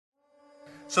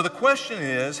So the question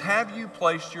is, have you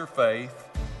placed your faith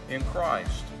in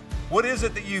Christ? What is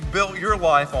it that you've built your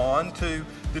life on to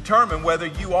determine whether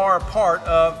you are a part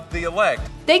of the elect?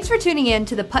 Thanks for tuning in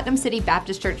to the Putnam City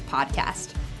Baptist Church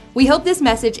podcast. We hope this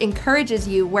message encourages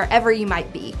you wherever you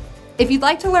might be. If you'd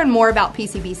like to learn more about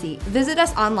PCBC, visit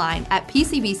us online at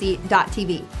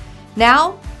pcbc.tv.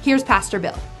 Now, here's Pastor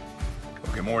Bill.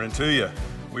 Well, good morning to you.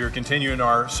 We are continuing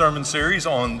our sermon series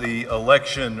on the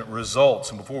election results.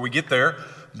 And before we get there,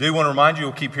 I do want to remind you,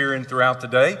 we'll keep hearing throughout the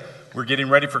day, we're getting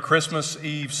ready for Christmas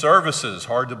Eve services.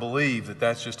 Hard to believe that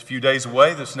that's just a few days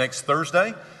away, this next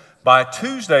Thursday. By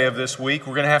Tuesday of this week,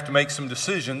 we're going to have to make some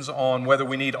decisions on whether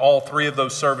we need all three of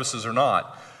those services or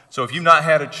not. So if you've not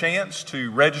had a chance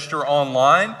to register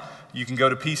online, you can go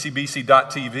to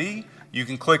pcbc.tv. You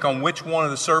can click on which one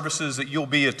of the services that you'll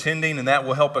be attending, and that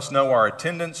will help us know our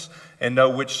attendance and know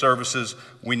which services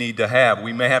we need to have.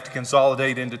 We may have to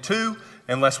consolidate into two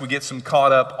unless we get some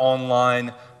caught up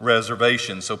online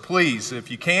reservations. So please,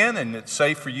 if you can and it's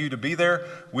safe for you to be there,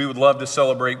 we would love to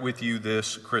celebrate with you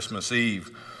this Christmas Eve.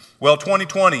 Well,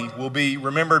 2020 will be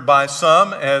remembered by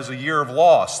some as a year of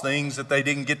loss, things that they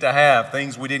didn't get to have,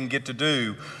 things we didn't get to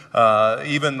do,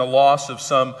 even the loss of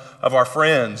some of our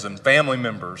friends and family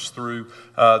members through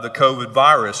the COVID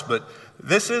virus. But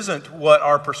this isn't what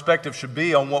our perspective should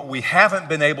be on what we haven't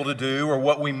been able to do or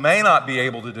what we may not be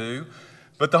able to do.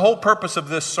 But the whole purpose of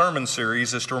this sermon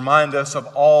series is to remind us of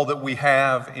all that we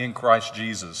have in Christ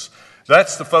Jesus.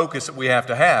 That's the focus that we have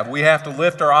to have. We have to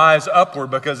lift our eyes upward,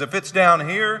 because if it's down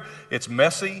here, it's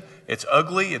messy, it's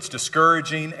ugly, it's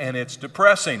discouraging, and it's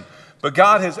depressing. But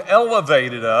God has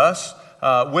elevated us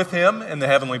with Him in the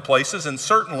heavenly places, and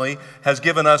certainly has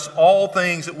given us all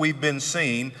things that we've been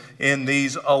seeing in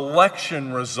these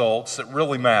election results that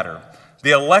really matter.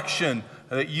 The election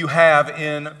that you have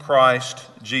in Christ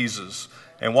Jesus.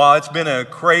 And while it's been a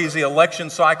crazy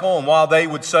election cycle, and while they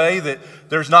would say that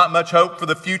there's not much hope for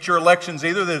the future elections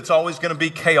either, that it's always going to be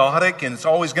chaotic and it's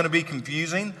always going to be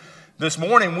confusing, this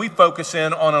morning we focus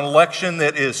in on an election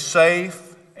that is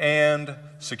safe and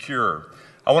secure.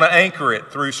 I want to anchor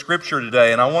it through Scripture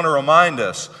today, and I want to remind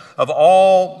us of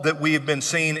all that we have been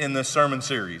seeing in this sermon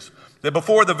series. That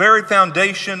before the very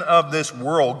foundation of this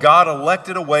world, God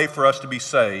elected a way for us to be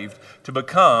saved, to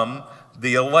become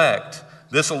the elect.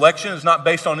 This election is not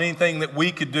based on anything that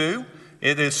we could do.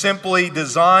 It is simply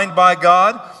designed by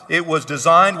God. It was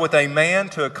designed with a man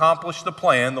to accomplish the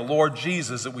plan, the Lord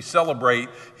Jesus, that we celebrate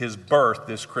His birth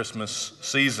this Christmas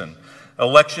season.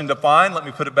 Election defined, let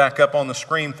me put it back up on the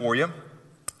screen for you.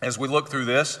 As we look through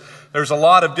this, there's a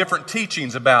lot of different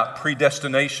teachings about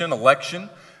predestination, election.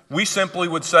 We simply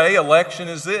would say election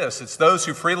is this. It's those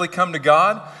who freely come to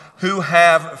God, who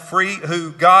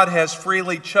God has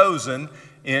freely chosen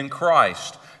in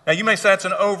Christ. Now you may say that's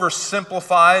an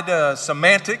oversimplified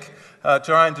semantic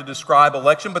trying to describe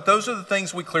election, but those are the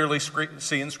things we clearly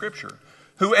see in Scripture.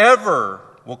 Whoever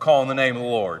will call on the name of the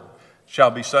Lord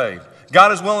shall be saved.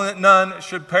 God is willing that none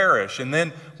should perish. And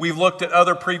then we've looked at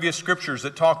other previous Scriptures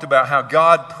that talked about how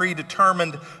God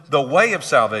predetermined the way of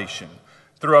salvation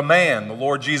through a man, the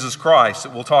Lord Jesus Christ,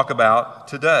 that we'll talk about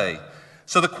today.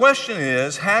 So the question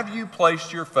is, have you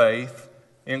placed your faith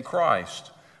in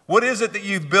Christ? What is it that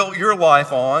you've built your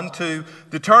life on to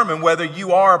determine whether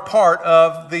you are a part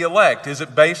of the elect? Is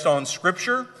it based on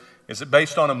Scripture? Is it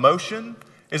based on emotion?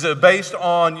 Is it based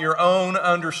on your own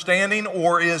understanding?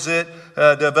 Or is it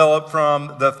developed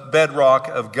from the bedrock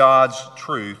of God's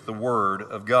truth, the Word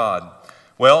of God?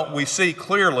 Well, we see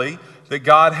clearly that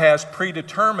God has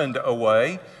predetermined a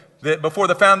way that before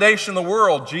the foundation of the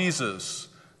world, Jesus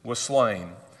was slain.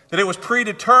 That it was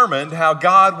predetermined how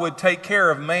God would take care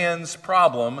of man's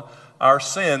problem, our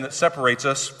sin that separates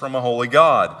us from a holy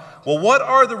God. Well, what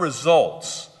are the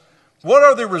results? What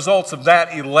are the results of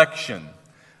that election?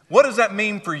 What does that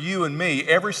mean for you and me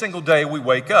every single day we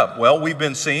wake up? Well, we've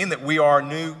been seeing that we are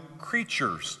new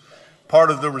creatures. Part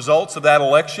of the results of that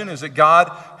election is that God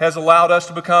has allowed us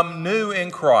to become new in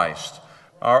Christ.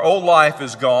 Our old life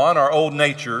is gone, our old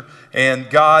nature, and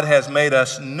God has made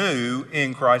us new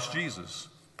in Christ Jesus.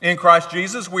 In Christ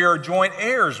Jesus, we are joint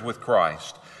heirs with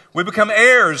Christ. We become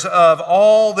heirs of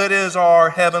all that is our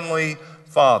heavenly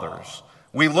Father's.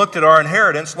 We looked at our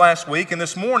inheritance last week, and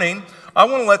this morning, I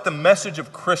want to let the message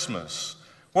of Christmas,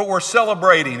 what we're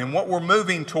celebrating and what we're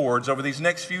moving towards over these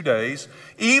next few days,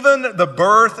 even the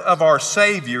birth of our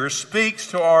Savior speaks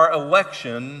to our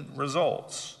election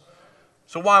results.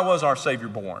 So why was our Savior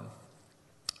born?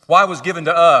 Why was given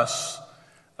to us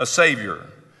a Savior?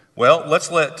 Well, let's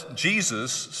let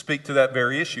Jesus speak to that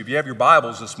very issue. If you have your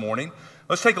Bibles this morning,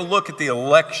 let's take a look at the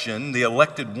election, the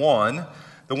elected one.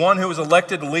 the one who was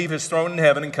elected to leave his throne in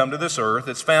heaven and come to this earth.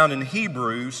 It's found in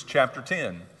Hebrews chapter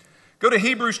 10. Go to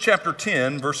Hebrews chapter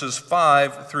 10, verses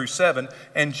 5 through 7,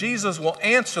 and Jesus will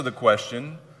answer the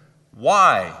question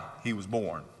why he was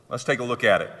born. Let's take a look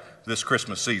at it this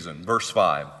Christmas season. Verse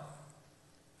 5.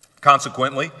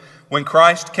 Consequently, when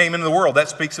Christ came into the world, that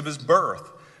speaks of his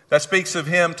birth. That speaks of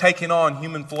him taking on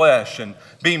human flesh and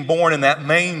being born in that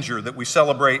manger that we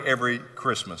celebrate every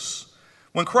Christmas.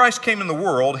 When Christ came in the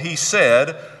world, he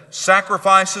said,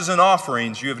 "Sacrifices and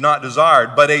offerings you have not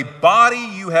desired, but a body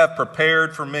you have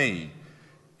prepared for me.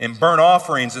 In burnt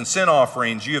offerings and sin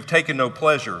offerings you have taken no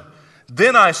pleasure.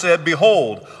 Then I said,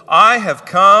 Behold, I have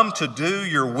come to do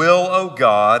your will, O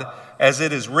God, as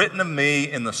it is written of me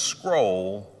in the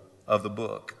scroll of the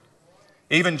book."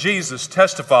 Even Jesus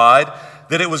testified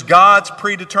that it was God's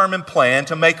predetermined plan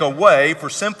to make a way for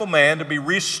sinful man to be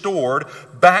restored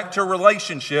back to a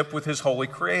relationship with his holy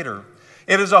Creator.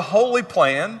 It is a holy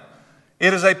plan.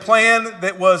 It is a plan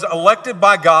that was elected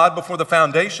by God before the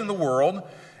foundation of the world,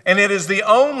 and it is the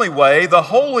only way, the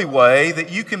holy way, that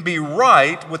you can be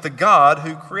right with the God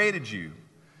who created you.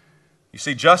 You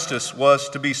see, justice was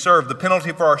to be served. The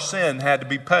penalty for our sin had to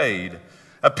be paid.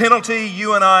 A penalty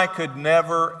you and I could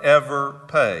never, ever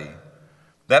pay.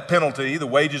 That penalty, the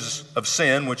wages of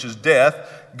sin, which is death,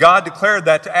 God declared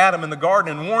that to Adam in the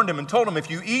garden and warned him and told him,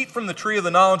 if you eat from the tree of the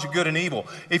knowledge of good and evil,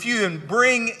 if you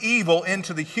bring evil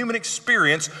into the human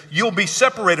experience, you'll be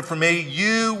separated from me,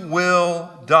 you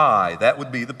will die. That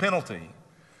would be the penalty.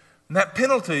 And that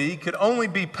penalty could only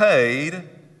be paid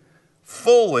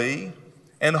fully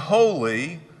and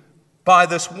wholly by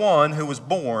this one who was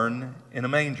born in a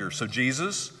manger. So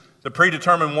Jesus, the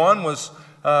predetermined one, was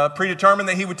predetermined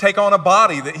that he would take on a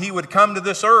body, that he would come to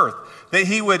this earth, that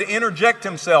he would interject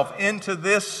himself into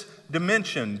this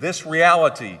dimension, this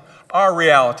reality, our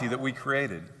reality that we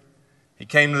created. He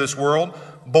came to this world,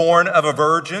 born of a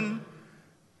virgin,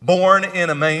 born in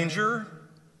a manger,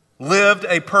 lived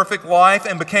a perfect life,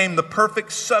 and became the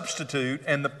perfect substitute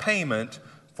and the payment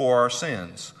for our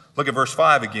sins. Look at verse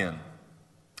 5 again.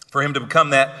 For him to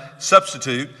become that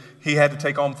substitute, he had to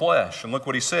take on flesh. And look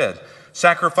what he said.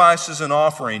 Sacrifices and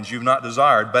offerings you've not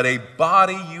desired, but a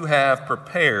body you have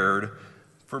prepared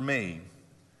for me.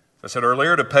 As I said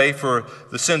earlier, to pay for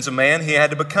the sins of man, he had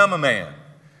to become a man.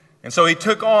 And so he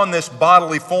took on this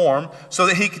bodily form so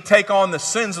that he could take on the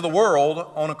sins of the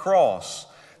world on a cross.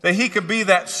 That he could be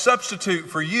that substitute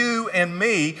for you and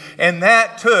me, and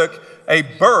that took a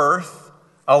birth,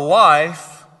 a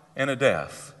life, and a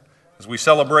death. As we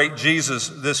celebrate Jesus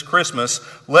this Christmas,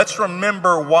 let's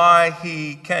remember why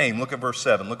he came. Look at verse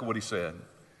 7. Look at what he said.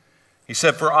 He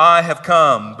said, "For I have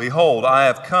come, behold, I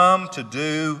have come to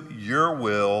do your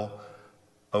will,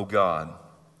 O God."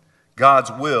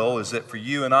 God's will is that for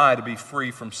you and I to be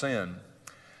free from sin.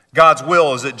 God's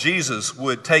will is that Jesus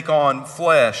would take on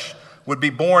flesh, would be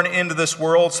born into this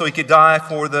world so he could die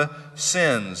for the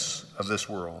sins of this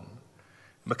world.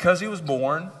 Because he was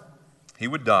born, he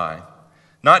would die.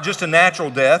 Not just a natural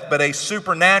death, but a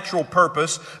supernatural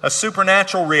purpose, a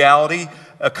supernatural reality,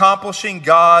 accomplishing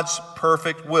God's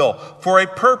perfect will. For a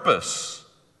purpose,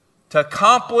 to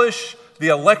accomplish the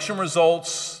election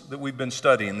results that we've been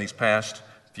studying these past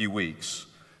few weeks.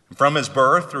 From his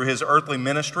birth, through his earthly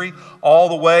ministry, all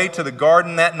the way to the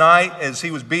garden that night as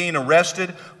he was being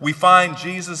arrested, we find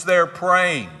Jesus there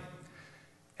praying.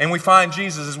 And we find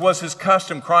Jesus, as was his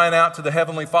custom, crying out to the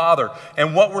Heavenly Father.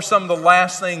 And what were some of the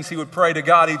last things he would pray to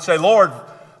God? He'd say, Lord,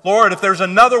 if there's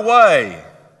another way,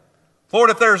 Lord,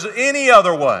 if there's any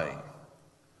other way,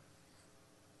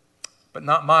 but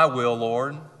not my will,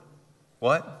 Lord.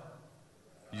 What?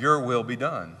 Your will be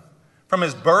done. From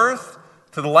his birth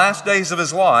to the last days of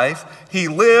his life, he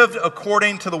lived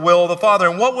according to the will of the Father.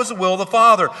 And what was the will of the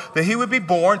Father? That he would be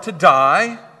born to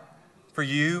die for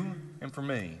you and for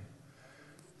me.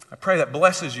 I pray that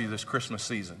blesses you this Christmas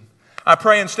season. I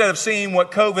pray instead of seeing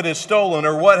what COVID has stolen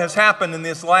or what has happened in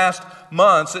these last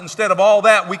months, that instead of all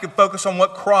that, we could focus on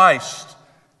what Christ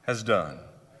has done.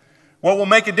 What will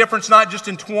make a difference not just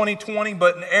in 2020,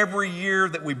 but in every year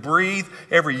that we breathe,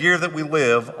 every year that we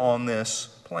live on this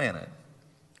planet.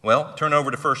 Well, turn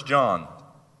over to 1 John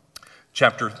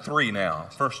chapter 3 now.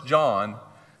 1 John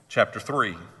chapter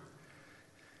 3.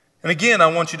 And again, I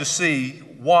want you to see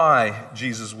why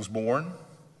Jesus was born.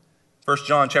 1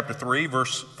 John chapter 3,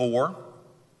 verse 4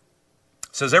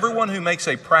 says, "Everyone who makes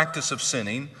a practice of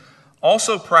sinning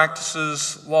also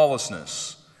practices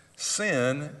lawlessness."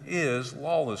 Sin is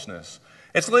lawlessness.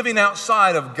 It's living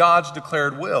outside of God's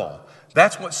declared will.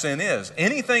 That's what sin is.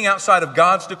 Anything outside of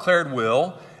God's declared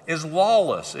will is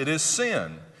lawless. It is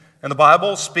sin. And the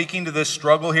Bible, speaking to this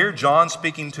struggle here, John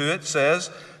speaking to it, says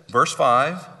Verse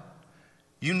 5,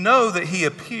 you know that he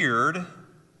appeared,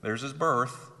 there's his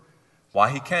birth, why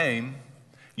he came.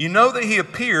 You know that he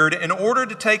appeared in order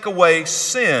to take away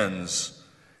sins,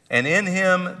 and in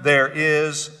him there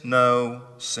is no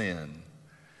sin.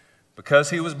 Because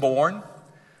he was born,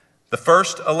 the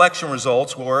first election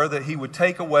results were that he would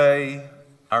take away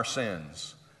our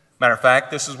sins. Matter of fact,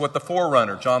 this is what the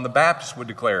forerunner, John the Baptist, would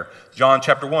declare. John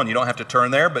chapter 1, you don't have to turn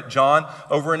there, but John,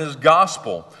 over in his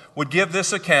gospel, would give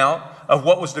this account of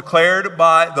what was declared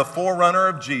by the forerunner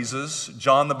of Jesus,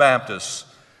 John the Baptist.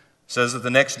 It says that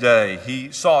the next day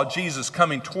he saw Jesus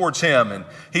coming towards him, and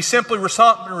he simply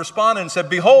responded and said,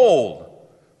 behold,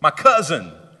 my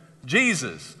cousin,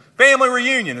 Jesus. Family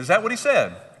reunion, is that what he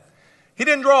said? He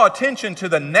didn't draw attention to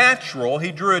the natural,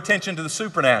 he drew attention to the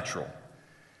supernatural.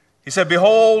 He said,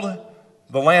 behold,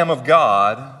 the Lamb of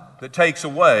God that takes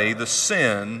away the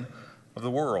sin of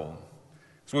the world.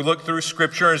 As we look through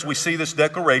Scripture, as we see this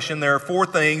declaration, there are 4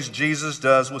 things Jesus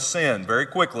does with sin. Very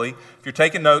quickly, if you're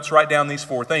taking notes, write down these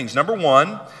 4 things. Number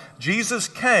 1, Jesus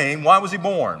came. Why was he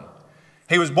born?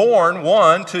 He was born,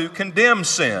 1, to condemn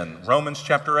sin. Romans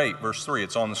chapter 8, verse 3.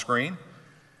 It's on the screen.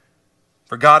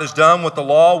 For God has done what the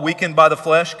law, weakened by the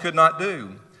flesh, could not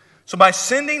do. So by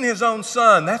sending his own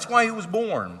Son, that's why he was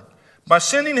born. By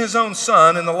sending his own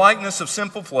Son in the likeness of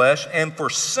sinful flesh, and for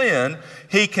sin,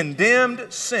 he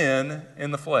condemned sin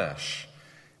in the flesh.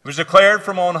 It was declared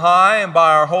from on high and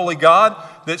by our holy God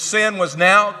that sin was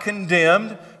now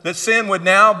condemned, that sin would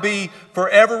now be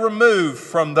forever removed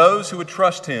from those who would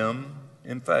trust him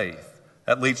in faith.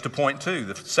 That leads to point 2.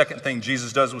 The second thing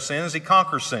Jesus does with sin is he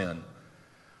conquers sin.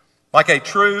 Like a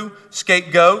true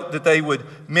scapegoat that they would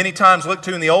many times look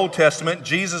to in the Old Testament,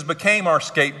 Jesus became our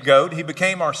scapegoat. He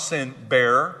became our sin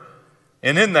bearer.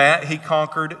 And in that, he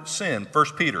conquered sin. 1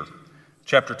 Peter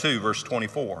chapter 2, verse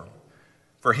 24.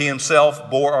 For he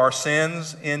himself bore our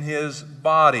sins in his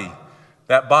body.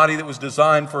 That body that was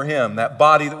designed for him. That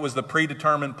body that was the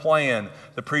predetermined plan,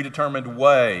 the predetermined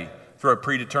way through a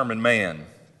predetermined man.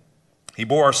 He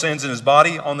bore our sins in his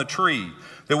body on the tree,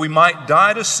 that we might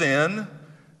die to sin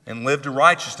and live to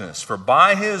righteousness. For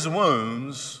by his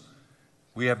wounds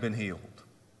we have been healed.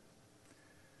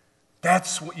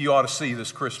 That's what you ought to see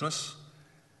this Christmas.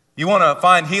 You want to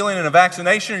find healing in a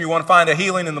vaccination, or you want to find a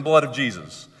healing in the blood of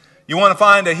Jesus? You want to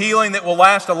find a healing that will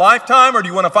last a lifetime, or do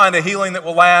you want to find a healing that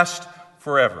will last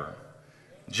forever?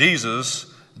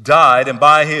 Jesus died, and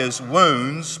by his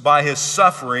wounds, by his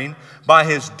suffering, by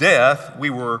his death,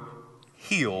 we were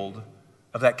healed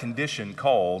of that condition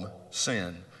called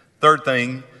sin. Third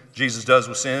thing Jesus does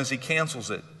with sin is he cancels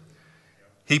it.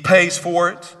 He pays for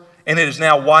it, and it is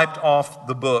now wiped off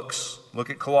the books. Look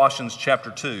at Colossians chapter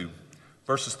 2,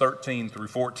 verses 13 through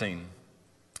 14.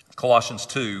 Colossians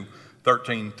 2,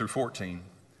 13 through 14.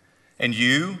 And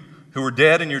you, who were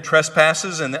dead in your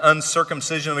trespasses and the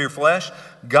uncircumcision of your flesh,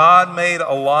 God made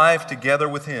alive together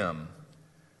with him,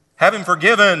 having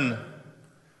forgiven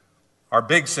our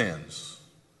big sins.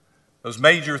 Those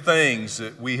major things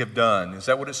that we have done. Is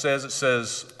that what it says? It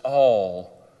says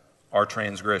all our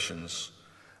transgressions.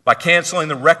 By canceling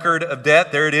the record of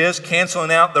debt, there it is,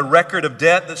 canceling out the record of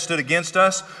debt that stood against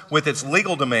us with its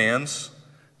legal demands.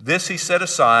 This he set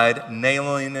aside,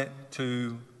 nailing it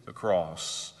to the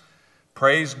cross.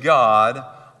 Praise God,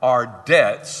 our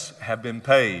debts have been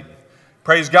paid.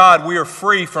 Praise God, we are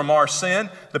free from our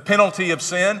sin, the penalty of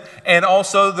sin, and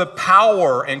also the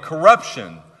power and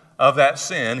corruption of that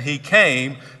sin. He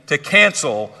came to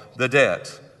cancel the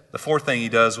debt. The fourth thing he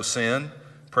does with sin,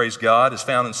 praise God, is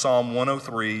found in Psalm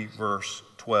 103, verse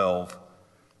 12.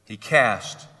 He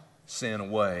cast sin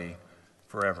away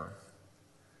forever.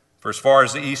 For as far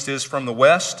as the east is from the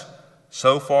west,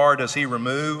 so far does he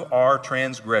remove our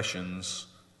transgressions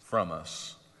from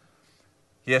us.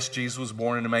 Yes, Jesus was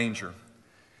born in a manger.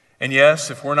 And yes,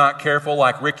 if we're not careful,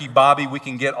 like Ricky Bobby, we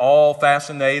can get all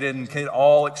fascinated and get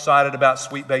all excited about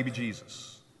sweet baby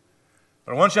Jesus.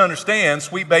 But I want you to understand,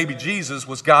 sweet baby Jesus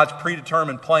was God's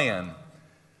predetermined plan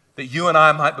that you and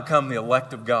I might become the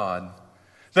elect of God,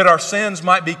 that our sins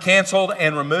might be canceled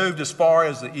and removed as far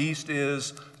as the east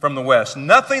is from the west.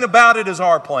 Nothing about it is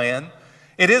our plan.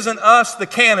 It isn't us, the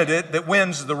candidate, that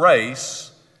wins the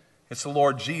race. It's the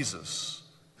Lord Jesus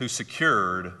who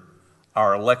secured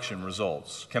our election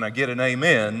results. Can I get an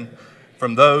amen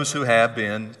from those who have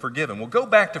been forgiven? Well, go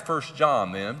back to 1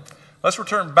 John then. Let's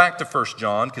return back to 1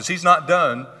 John because he's not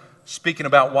done speaking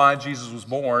about why Jesus was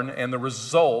born and the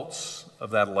results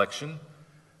of that election.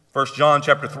 1 John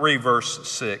chapter 3, verse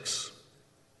 6.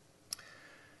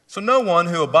 So no one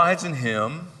who abides in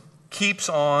him keeps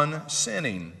on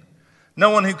sinning. No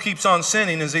one who keeps on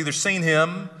sinning has either seen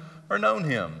him or known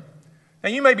him.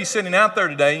 And you may be sitting out there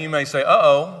today and you may say,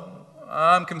 uh-oh,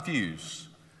 I'm confused.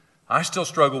 I still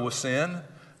struggle with sin.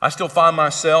 I still find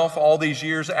myself all these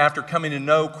years after coming to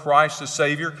know Christ as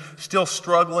Savior, still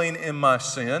struggling in my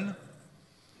sin.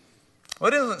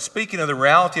 Well, it isn't speaking of the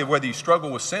reality of whether you struggle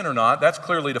with sin or not. That's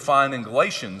clearly defined in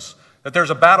Galatians, that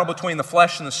there's a battle between the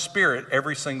flesh and the spirit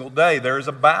every single day. There is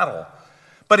a battle.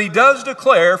 But he does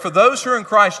declare for those who are in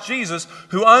Christ Jesus,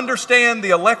 who understand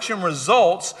the election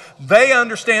results, they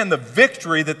understand the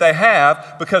victory that they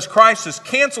have because Christ has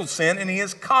canceled sin and he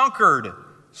has conquered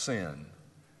sin.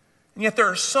 And yet there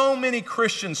are so many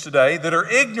Christians today that are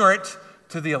ignorant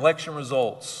to the election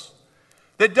results,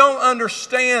 that don't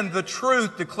understand the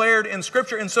truth declared in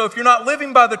Scripture. And so if you're not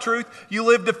living by the truth, you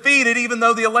live defeated even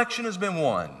though the election has been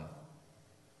won.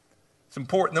 It's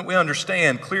important that we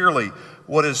understand clearly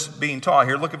what is being taught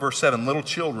here. Look at verse 7. Little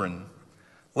children,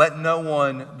 let no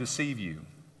one deceive you.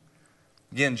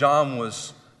 Again, John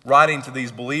was writing to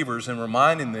these believers and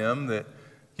reminding them that,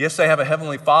 yes, they have a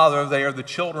heavenly Father, they are the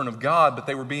children of God, but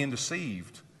they were being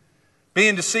deceived.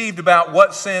 Being deceived about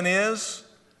what sin is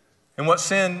and what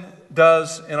sin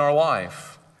does in our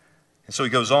life. And so he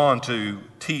goes on to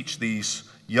teach these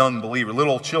young believers.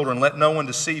 Little children, let no one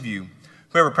deceive you.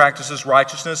 Whoever practices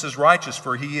righteousness is righteous,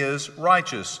 for he is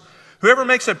righteous. Whoever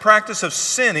makes a practice of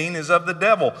sinning is of the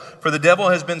devil, for the devil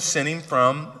has been sinning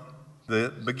from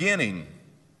the beginning.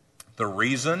 The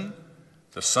reason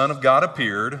the Son of God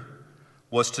appeared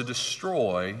was to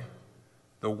destroy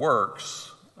the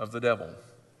works of the devil.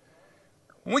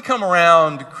 When we come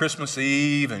around Christmas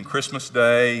Eve and Christmas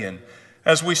Day, and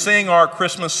as we sing our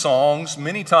Christmas songs,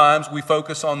 many times we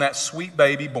focus on that sweet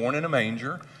baby born in a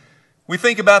manger. We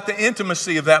think about the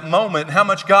intimacy of that moment and how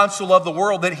much God so loved the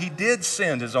world that he did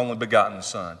send his only begotten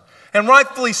Son. And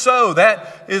rightfully so,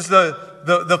 that is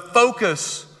the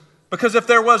focus, because if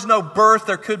there was no birth,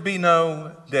 there could be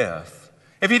no death.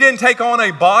 If he didn't take on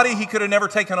a body, he could have never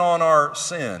taken on our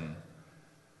sin.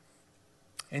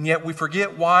 And yet we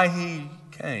forget why he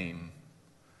came.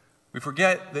 We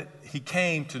forget that he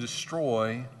came to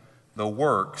destroy the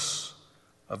works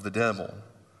of the devil.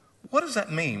 What does that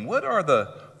mean? What are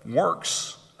the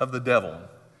works of the devil?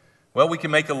 Well, we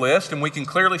can make a list and we can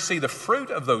clearly see the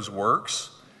fruit of those works.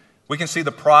 We can see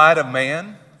the pride of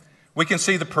man. We can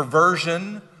see the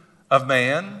perversion of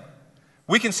man.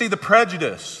 We can see the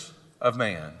prejudice of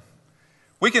man.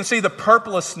 We can see the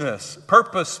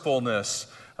purposefulness,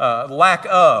 lack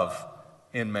of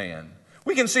in man.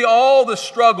 We can see all the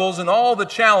struggles and all the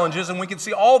challenges, and we can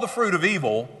see all the fruit of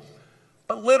evil.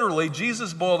 But literally,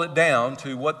 Jesus boiled it down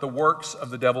to what the works of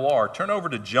the devil are. Turn over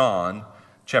to John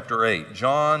chapter 8.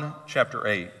 John chapter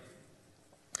 8.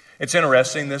 It's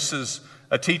interesting. This is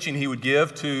a teaching he would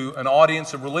give to an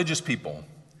audience of religious people.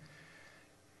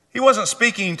 He wasn't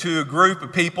speaking to a group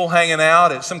of people hanging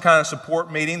out at some kind of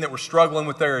support meeting that were struggling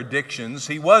with their addictions.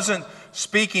 He wasn't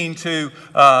speaking to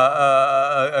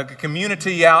a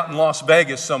community out in Las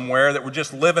Vegas somewhere that were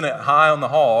just living it high on the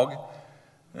hog.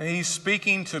 He's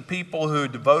speaking to people who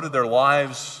devoted their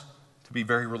lives to be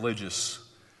very religious,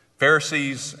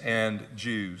 Pharisees and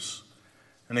Jews.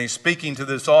 And he's speaking to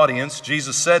this audience.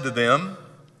 Jesus said to them,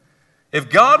 "If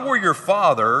God were your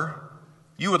Father,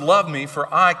 you would love me,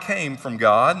 for I came from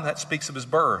God." That speaks of his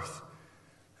birth.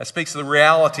 That speaks of the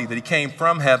reality that he came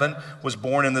from heaven, was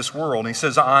born in this world. And he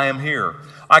says, "I am here.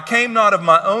 I came not of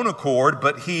my own accord,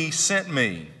 but he sent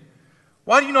me.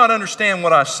 Why do you not understand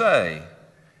what I say?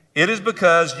 It is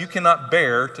because you cannot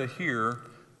bear to hear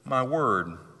my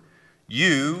word.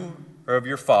 You are of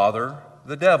your father,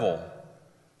 the devil."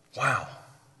 Wow.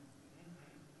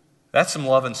 That's some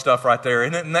loving stuff right there,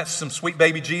 isn't it? And that's some sweet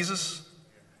baby Jesus.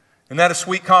 Isn't that a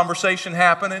sweet conversation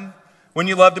happening? When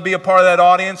you love to be a part of that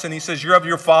audience and he says, "You're of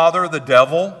your father, the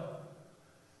devil."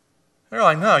 They're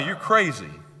like, "No, you're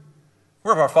crazy.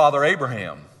 We're of our father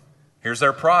Abraham." Here's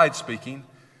their pride speaking.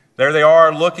 There they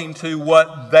are looking to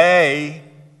what they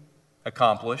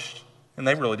accomplished, and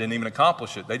they really didn't even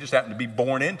accomplish it. They just happened to be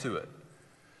born into it.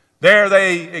 There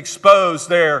they exposed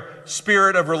their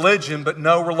spirit of religion, but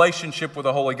no relationship with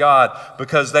the holy God,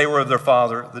 because they were of their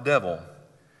father, the devil.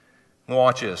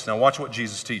 Watch this. Now watch what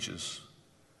Jesus teaches.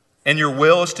 "And your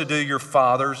will is to do your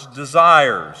father's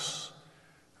desires."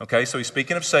 Okay, so he's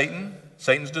speaking of Satan,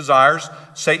 Satan's desires,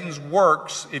 Satan's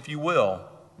works, if you will.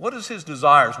 What is his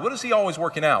desires? What is he always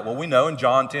working out? Well, we know in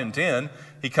John 10:10,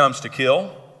 he comes to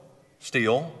kill,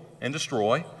 steal, and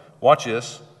destroy. Watch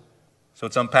this. So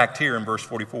it's unpacked here in verse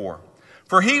 44.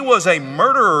 "For he was a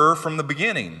murderer from the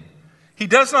beginning. He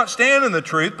does not stand in the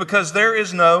truth because there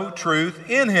is no truth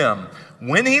in him.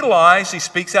 When he lies, he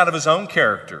speaks out of his own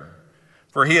character.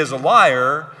 For he is a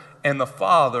liar and the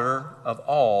father of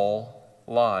all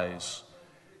lies."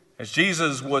 As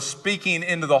Jesus was speaking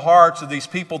into the hearts of these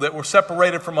people that were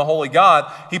separated from a holy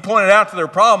God, he pointed out to their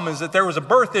problem is that there was a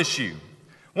birth issue.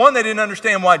 One, they didn't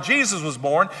understand why Jesus was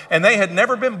born, and they had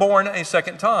never been born a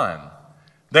second time.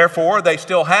 Therefore, they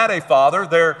still had a father,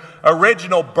 their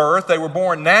original birth. They were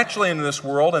born naturally into this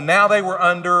world, and now they were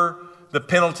under the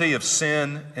penalty of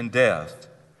sin and death.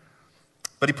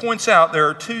 But he points out there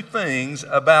are two things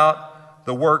about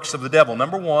the works of the devil.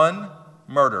 Number one,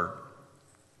 murder.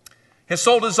 His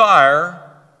sole desire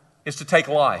is to take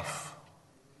life,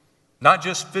 not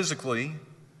just physically,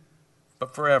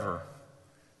 but forever.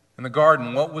 In the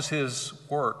garden, what was his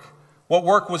work? What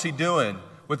work was he doing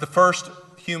with the first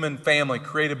human family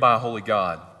created by a holy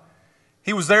God?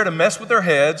 He was there to mess with their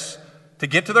heads, to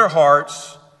get to their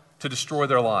hearts, to destroy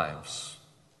their lives.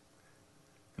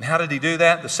 And how did he do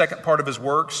that? The second part of his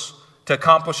works, to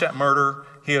accomplish that murder,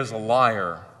 he is a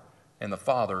liar and the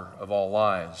father of all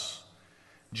lies.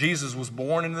 Jesus was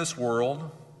born into this world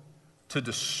to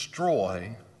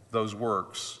destroy those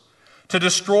works, to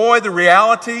destroy the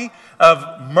reality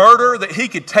of murder, that he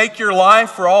could take your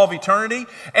life for all of eternity,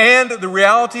 and the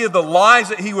reality of the lies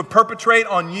that he would perpetrate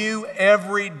on you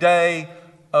every day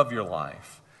of your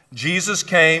life. Jesus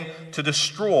came to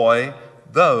destroy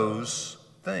those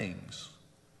things.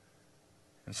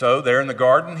 And so there in the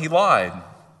garden, he lied,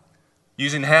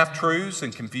 using half-truths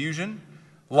and confusion,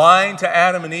 lying to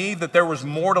Adam and Eve that there was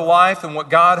more to life than what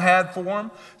God had for them,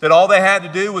 that all they had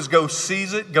to do was go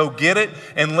seize it, go get it,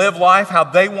 and live life how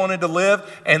they wanted to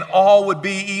live, and all would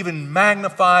be even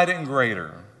magnified and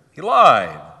greater. He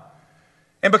lied.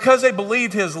 And because they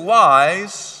believed his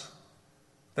lies,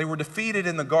 they were defeated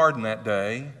in the garden that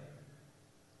day,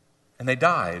 and they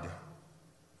died.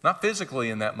 Not physically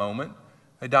in that moment.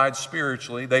 They died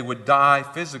spiritually. They would die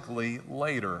physically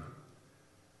later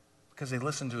because they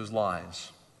listened to his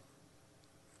lies.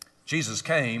 Jesus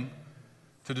came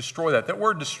to destroy that. That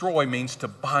word destroy means to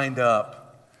bind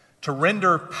up, to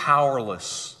render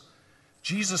powerless.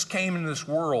 Jesus came into this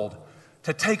world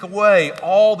to take away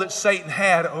all that Satan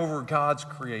had over God's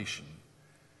creation,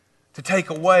 to take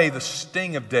away the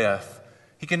sting of death.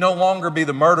 He can no longer be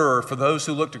the murderer for those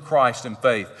who look to Christ in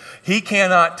faith. He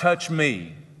cannot touch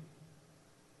me.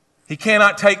 He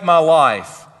cannot take my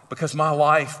life because my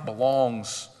life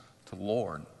belongs to the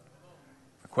Lord.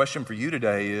 The question for you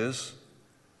today is,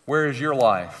 where is your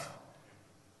life?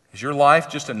 Is your life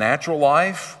just a natural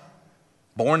life,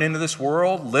 born into this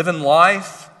world, living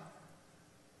life,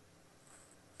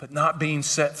 but not being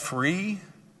set free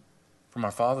from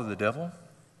our father, the devil?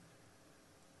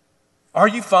 Are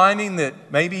you finding that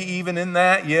maybe even in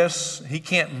that, yes, he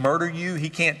can't murder you, he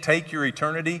can't take your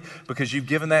eternity because you've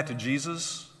given that to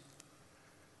Jesus?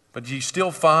 But do you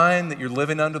still find that you're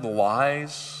living under the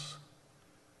lies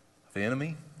the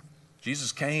enemy?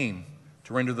 Jesus came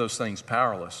to render those things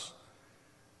powerless.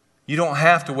 You don't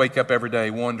have to wake up every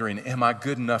day wondering, am I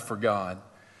good enough for God?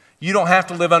 You don't have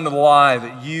to live under the lie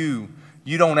that you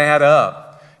don't add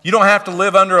up. You don't have to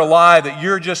live under a lie that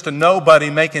you're just a nobody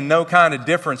making no kind of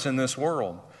difference in this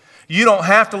world. You don't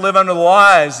have to live under the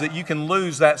lies that you can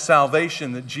lose that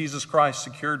salvation that Jesus Christ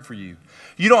secured for you.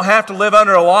 You don't have to live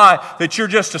under a lie that you're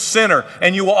just a sinner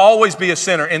and you will always be a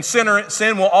sinner and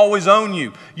sin will always own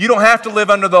you. You don't have to live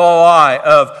under the lie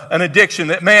of an addiction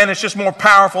that, man, it's just more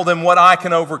powerful than what I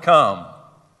can overcome.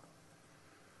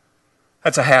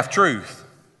 That's a half-truth.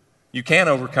 You can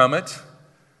overcome it,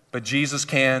 but Jesus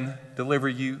can deliver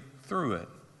you through it.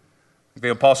 The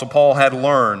Apostle Paul had to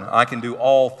learn, I can do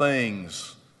all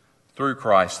things through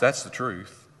Christ. That's the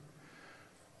truth.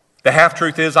 The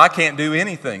half-truth is, I can't do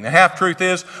anything. The half-truth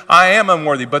is, I am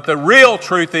unworthy. But the real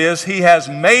truth is, he has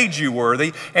made you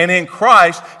worthy, and in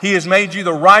Christ, he has made you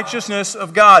the righteousness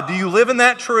of God. Do you live in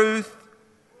that truth,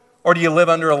 or do you live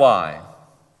under a lie?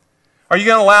 Are you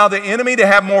going to allow the enemy to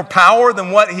have more power than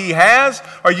what he has?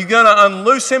 Are you going to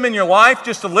unloose him in your life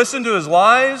just to listen to his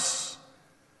lies?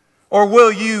 Or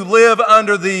will you live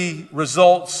under the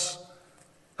results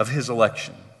of his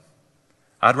election?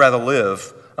 I'd rather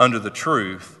live under the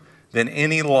truth than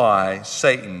any lie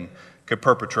Satan could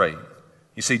perpetrate.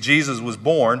 You see, Jesus was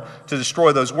born to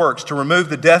destroy those works, to remove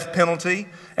the death penalty,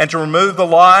 and to remove the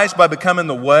lies by becoming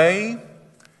the way,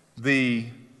 the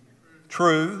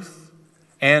truth,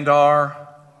 and our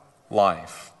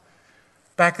life.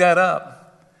 Back that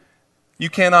up. You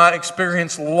cannot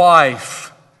experience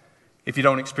life if you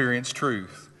don't experience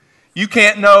truth. You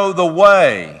can't know the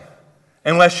way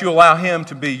unless you allow him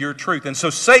to be your truth. And so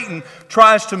Satan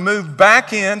tries to move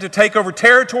back in to take over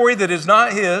territory that is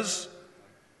not his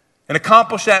and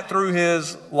accomplish that through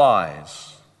his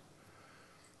lies.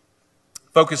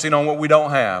 Focusing on what we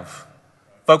don't have.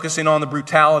 focusing on the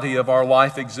brutality of our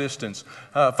life existence,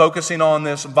 focusing on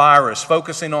this virus,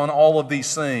 focusing on all of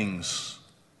these things.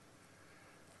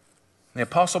 The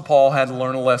Apostle Paul had to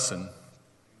learn a lesson.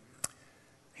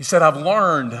 He said, I've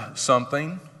learned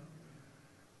something.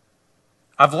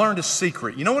 I've learned a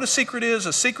secret. You know what a secret is?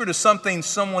 A secret is something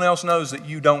someone else knows that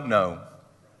you don't know.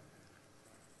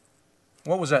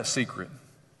 What was that secret?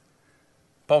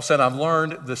 Paul said, I've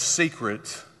learned the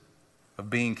secret of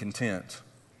being content.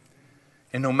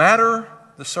 And no matter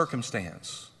the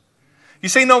circumstance. You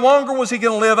see, no longer was he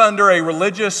going to live under a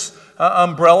religious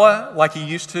umbrella like he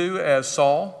used to as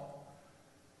Saul.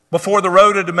 Before the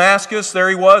road to Damascus, there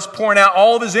he was, pouring out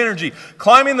all of his energy,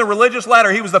 climbing the religious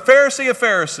ladder. He was the Pharisee of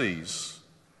Pharisees.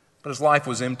 But his life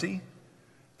was empty.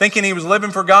 Thinking he was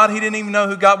living for God, he didn't even know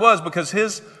who God was because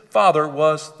his father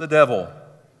was the devil,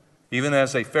 even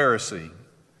as a Pharisee.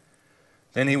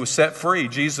 Then he was set free.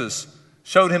 Jesus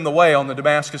showed him the way on the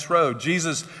Damascus road.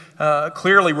 Jesus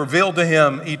clearly revealed to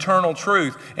him eternal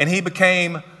truth, and he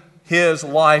became his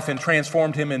life and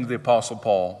transformed him into the Apostle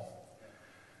Paul.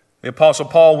 The Apostle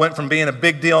Paul went from being a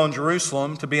big deal in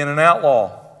Jerusalem to being an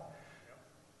outlaw.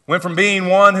 Went from being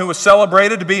one who was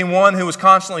celebrated to being one who was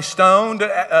constantly stoned,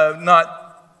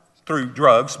 not through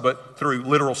drugs, but through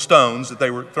literal stones that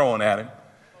they were throwing at him.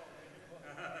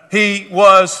 He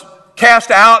was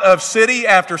cast out of city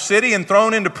after city and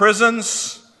thrown into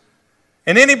prisons.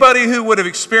 And anybody who would have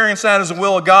experienced that as the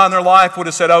will of God in their life would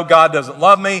have said, oh, God doesn't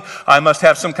love me. I must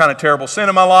have some kind of terrible sin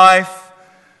in my life.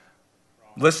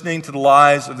 Listening to the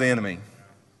lies of the enemy.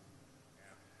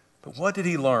 But what did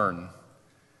he learn?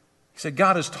 He said,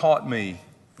 God has taught me.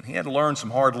 And he had to learn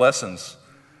some hard lessons.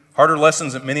 Harder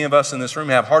lessons that many of us in this room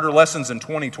have. Harder lessons in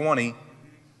 2020.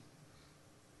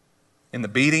 In the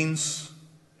beatings.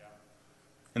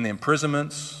 In the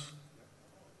imprisonments.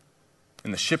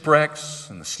 In the shipwrecks.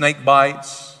 In the snake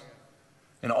bites.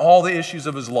 In all the issues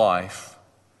of his life.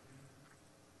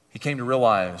 He came to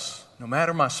realize, no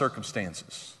matter my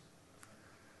circumstances,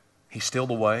 He's still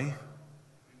the way.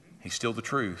 He's still the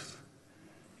truth.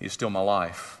 He's still my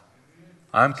life.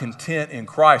 I'm content in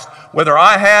Christ. Whether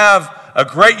I have a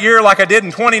great year like I did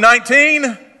in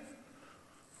 2019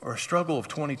 or a struggle of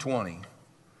 2020.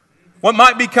 What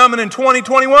might be coming in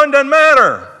 2021 doesn't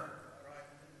matter.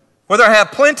 Whether I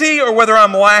have plenty or whether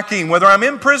I'm lacking, whether I'm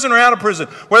in prison or out of prison,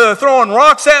 whether they're throwing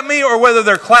rocks at me or whether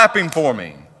they're clapping for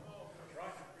me.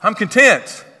 I'm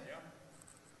content.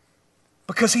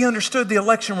 Because he understood the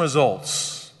election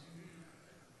results.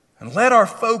 And let our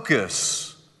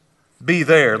focus be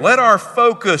there. Let our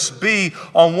focus be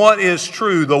on what is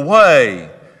true, the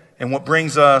way, and what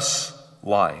brings us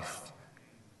life.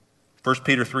 1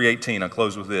 Peter 3:18, I'll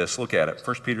close with this. Look at it.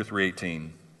 1 Peter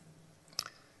 3:18.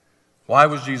 Why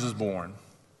was Jesus born?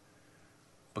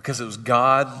 Because it was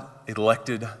God's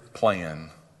elected plan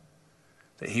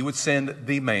that he would send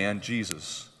the man,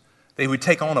 Jesus, that he would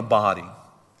take on a body,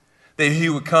 that he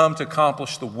would come to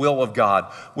accomplish the will of God,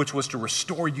 which was to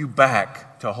restore you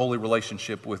back to a holy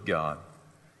relationship with God.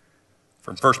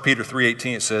 From 1 Peter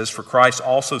 3:18 it says, for Christ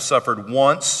also suffered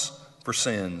once for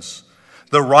sins,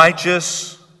 the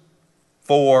righteous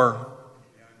for,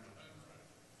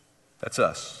 that's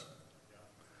us,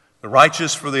 the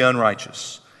righteous for the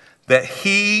unrighteous, that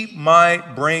he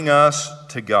might bring us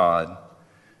to God,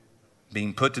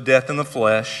 being put to death in the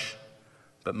flesh,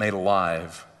 but made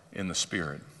alive in the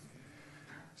Spirit.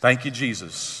 Thank you,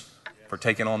 Jesus, for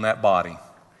taking on that body.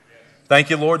 Thank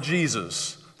you, Lord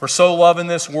Jesus, for so loving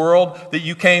this world that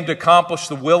you came to accomplish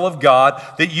the will of God,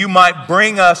 that you might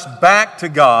bring us back to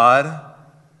God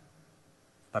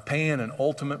by paying an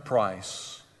ultimate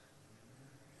price.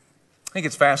 I think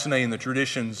it's fascinating the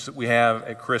traditions that we have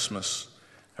at Christmas.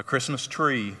 A Christmas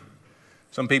tree.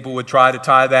 Some people would try to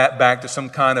tie that back to some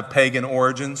kind of pagan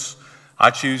origins. I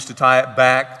choose to tie it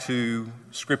back to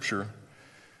Scripture.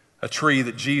 A tree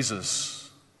that Jesus,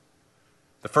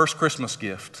 the first Christmas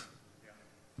gift,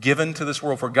 given to this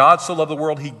world. For God so loved the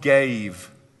world, he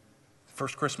gave the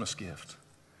first Christmas gift.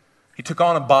 He took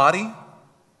on a body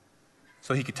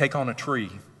so he could take on a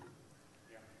tree.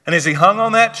 And as he hung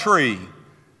on that tree,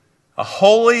 a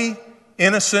holy,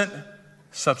 innocent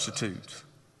substitute,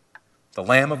 the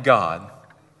Lamb of God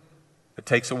that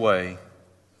takes away,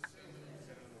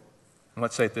 and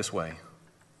let's say it this way,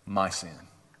 my sin.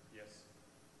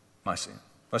 My sin.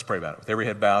 Let's pray about it with every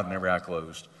head bowed and every eye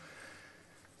closed.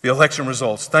 The election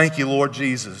results. Thank you, Lord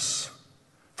Jesus,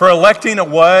 for electing a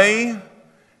way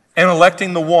and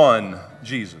electing the one,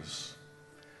 Jesus.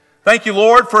 Thank you,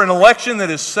 Lord, for an election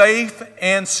that is safe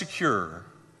and secure.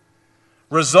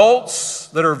 Results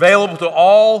that are available to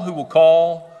all who will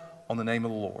call on the name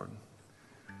of the Lord.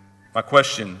 My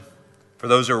question For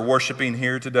those who are worshiping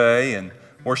here today and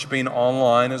worshiping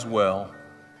online as well,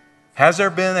 has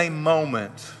there been a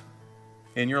moment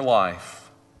in your life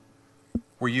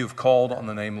where you've called on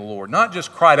the name of the Lord? Not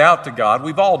just cried out to God.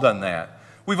 We've all done that.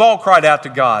 We've all cried out to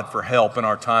God for help in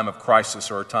our time of crisis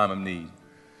or our time of need.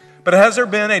 But has there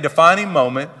been a defining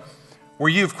moment where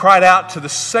you've cried out to the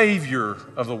Savior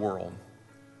of the world,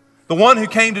 the one who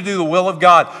came to do the will of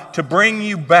God, to bring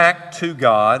you back to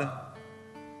God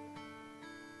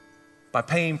by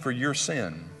paying for your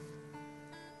sin?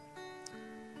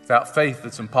 Without faith,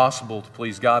 it's impossible to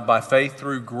please God. By faith,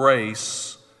 through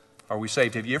grace, are we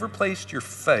saved. Have you ever placed your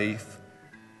faith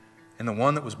in the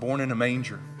one that was born in a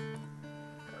manger,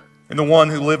 in the one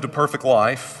who lived a perfect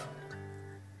life,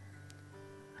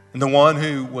 in the one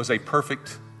who was a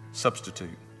perfect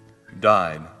substitute, who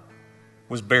died,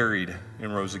 was buried,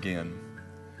 and rose again?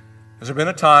 Has there been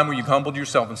a time where you've humbled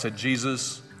yourself and said,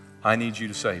 Jesus, I need you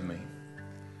to save me?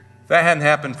 If that hadn't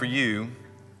happened for you,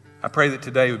 I pray that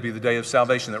today would be the day of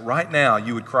salvation, that right now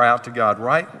you would cry out to God,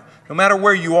 no matter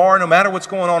where you are, no matter what's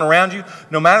going on around you,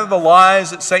 no matter the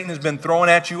lies that Satan has been throwing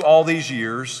at you all these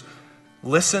years,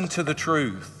 listen to the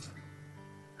truth.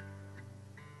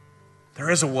 There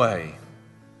is a way.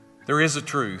 There is a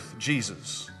truth,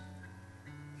 Jesus.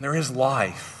 There is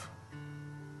life.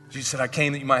 Jesus said, I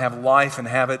came that you might have life and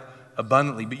have it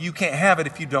abundantly, but you can't have it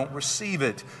if you don't receive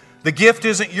it. The gift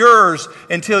isn't yours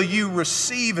until you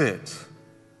receive it.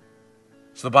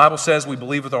 So the Bible says we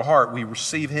believe with our heart, we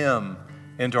receive Him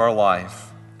into our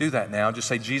life. Do that now. Just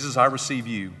say, Jesus, I receive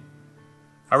you.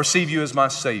 I receive you as my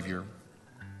Savior.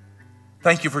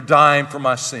 Thank you for dying for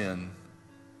my sin.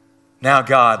 Now,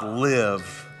 God,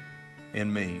 live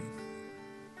in me.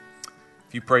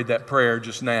 If you prayed that prayer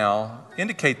just now,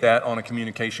 indicate that on a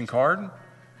communication card.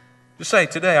 Just say,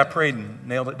 today I prayed and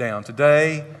nailed it down.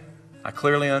 Today, I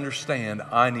clearly understand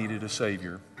I needed a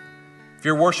Savior. If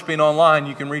you're worshiping online,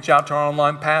 you can reach out to our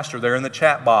online pastor there in the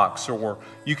chat box, or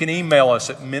you can email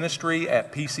us at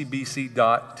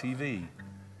ministry@pcbc.tv.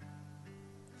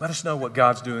 Let us know what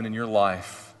God's doing in your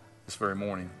life this very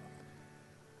morning.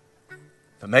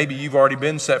 But maybe you've already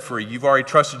been set free. You've already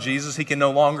trusted Jesus. Satan can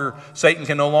no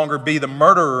longer be the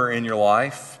murderer in your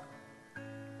life,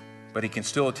 but he can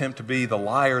still attempt to be the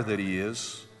liar that he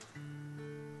is.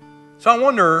 So I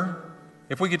wonder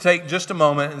if we could take just a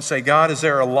moment and say, God, is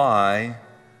there a lie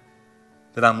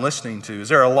that I'm listening to? Is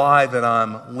there a lie that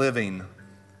I'm living? And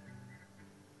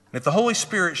if the Holy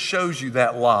Spirit shows you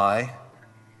that lie,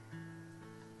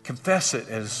 confess it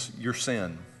as your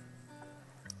sin.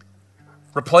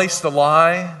 Replace the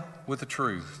lie with the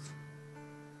truth.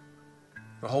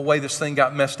 The whole way this thing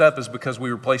got messed up is because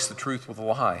we replaced the truth with a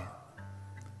lie.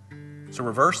 So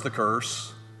reverse the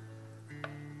curse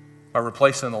by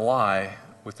replacing the lie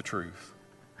with the truth.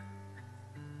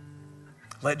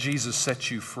 Let Jesus set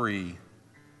you free,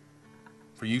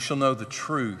 for you shall know the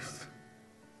truth,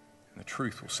 and the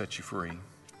truth will set you free.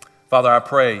 Father, I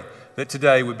pray that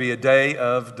today would be a day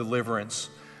of deliverance,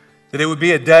 that it would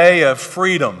be a day of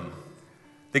freedom,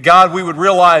 that God, we would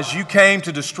realize you came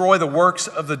to destroy the works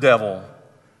of the devil.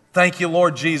 Thank you,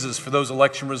 Lord Jesus, for those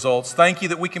election results. Thank you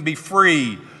that we can be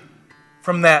free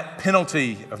from that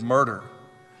penalty of murder,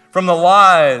 from the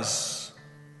lies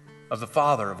of the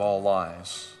father of all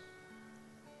lies.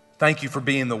 Thank you for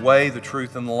being the way, the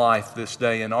truth, and the life this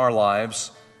day in our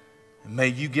lives. And may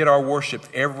you get our worship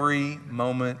every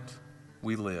moment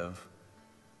we live.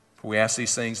 For we ask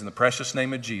these things in the precious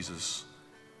name of Jesus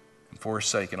and for his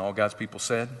sake. And all God's people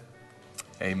said,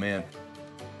 amen.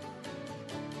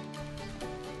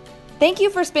 Thank you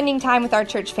for spending time with our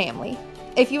church family.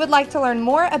 If you would like to learn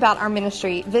more about our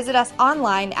ministry, visit us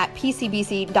online at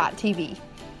pcbc.tv.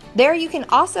 There you can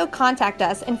also contact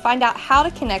us and find out how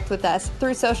to connect with us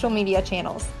through social media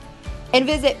channels. And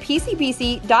visit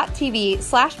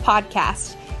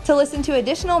pcbc.tv/podcast to listen to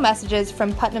additional messages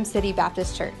from Putnam City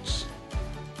Baptist Church.